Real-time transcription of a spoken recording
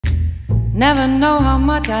Never know how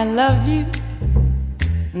much I love you,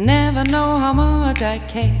 never know how much I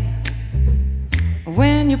care.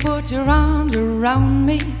 When you put your arms around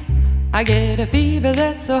me, I get a fever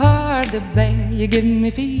that's so hard to bear. You give me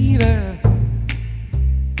fever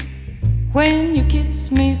when you kiss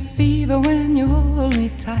me, fever when you hold me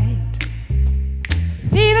tight.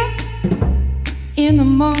 Fever in the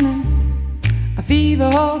morning, a fever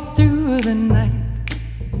all through the night.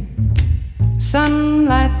 Sun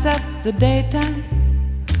lights up the daytime,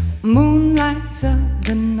 moon lights up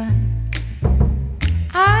the night.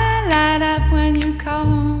 I light up when you call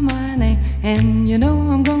my name, and you know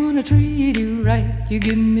I'm gonna treat you right. You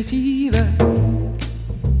give me fever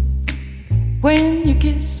when you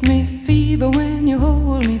kiss me, fever when you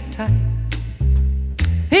hold me tight.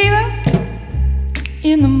 Fever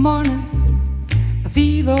in the morning, a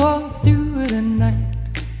fever all through the night.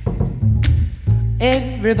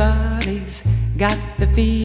 Everybody's got the fever.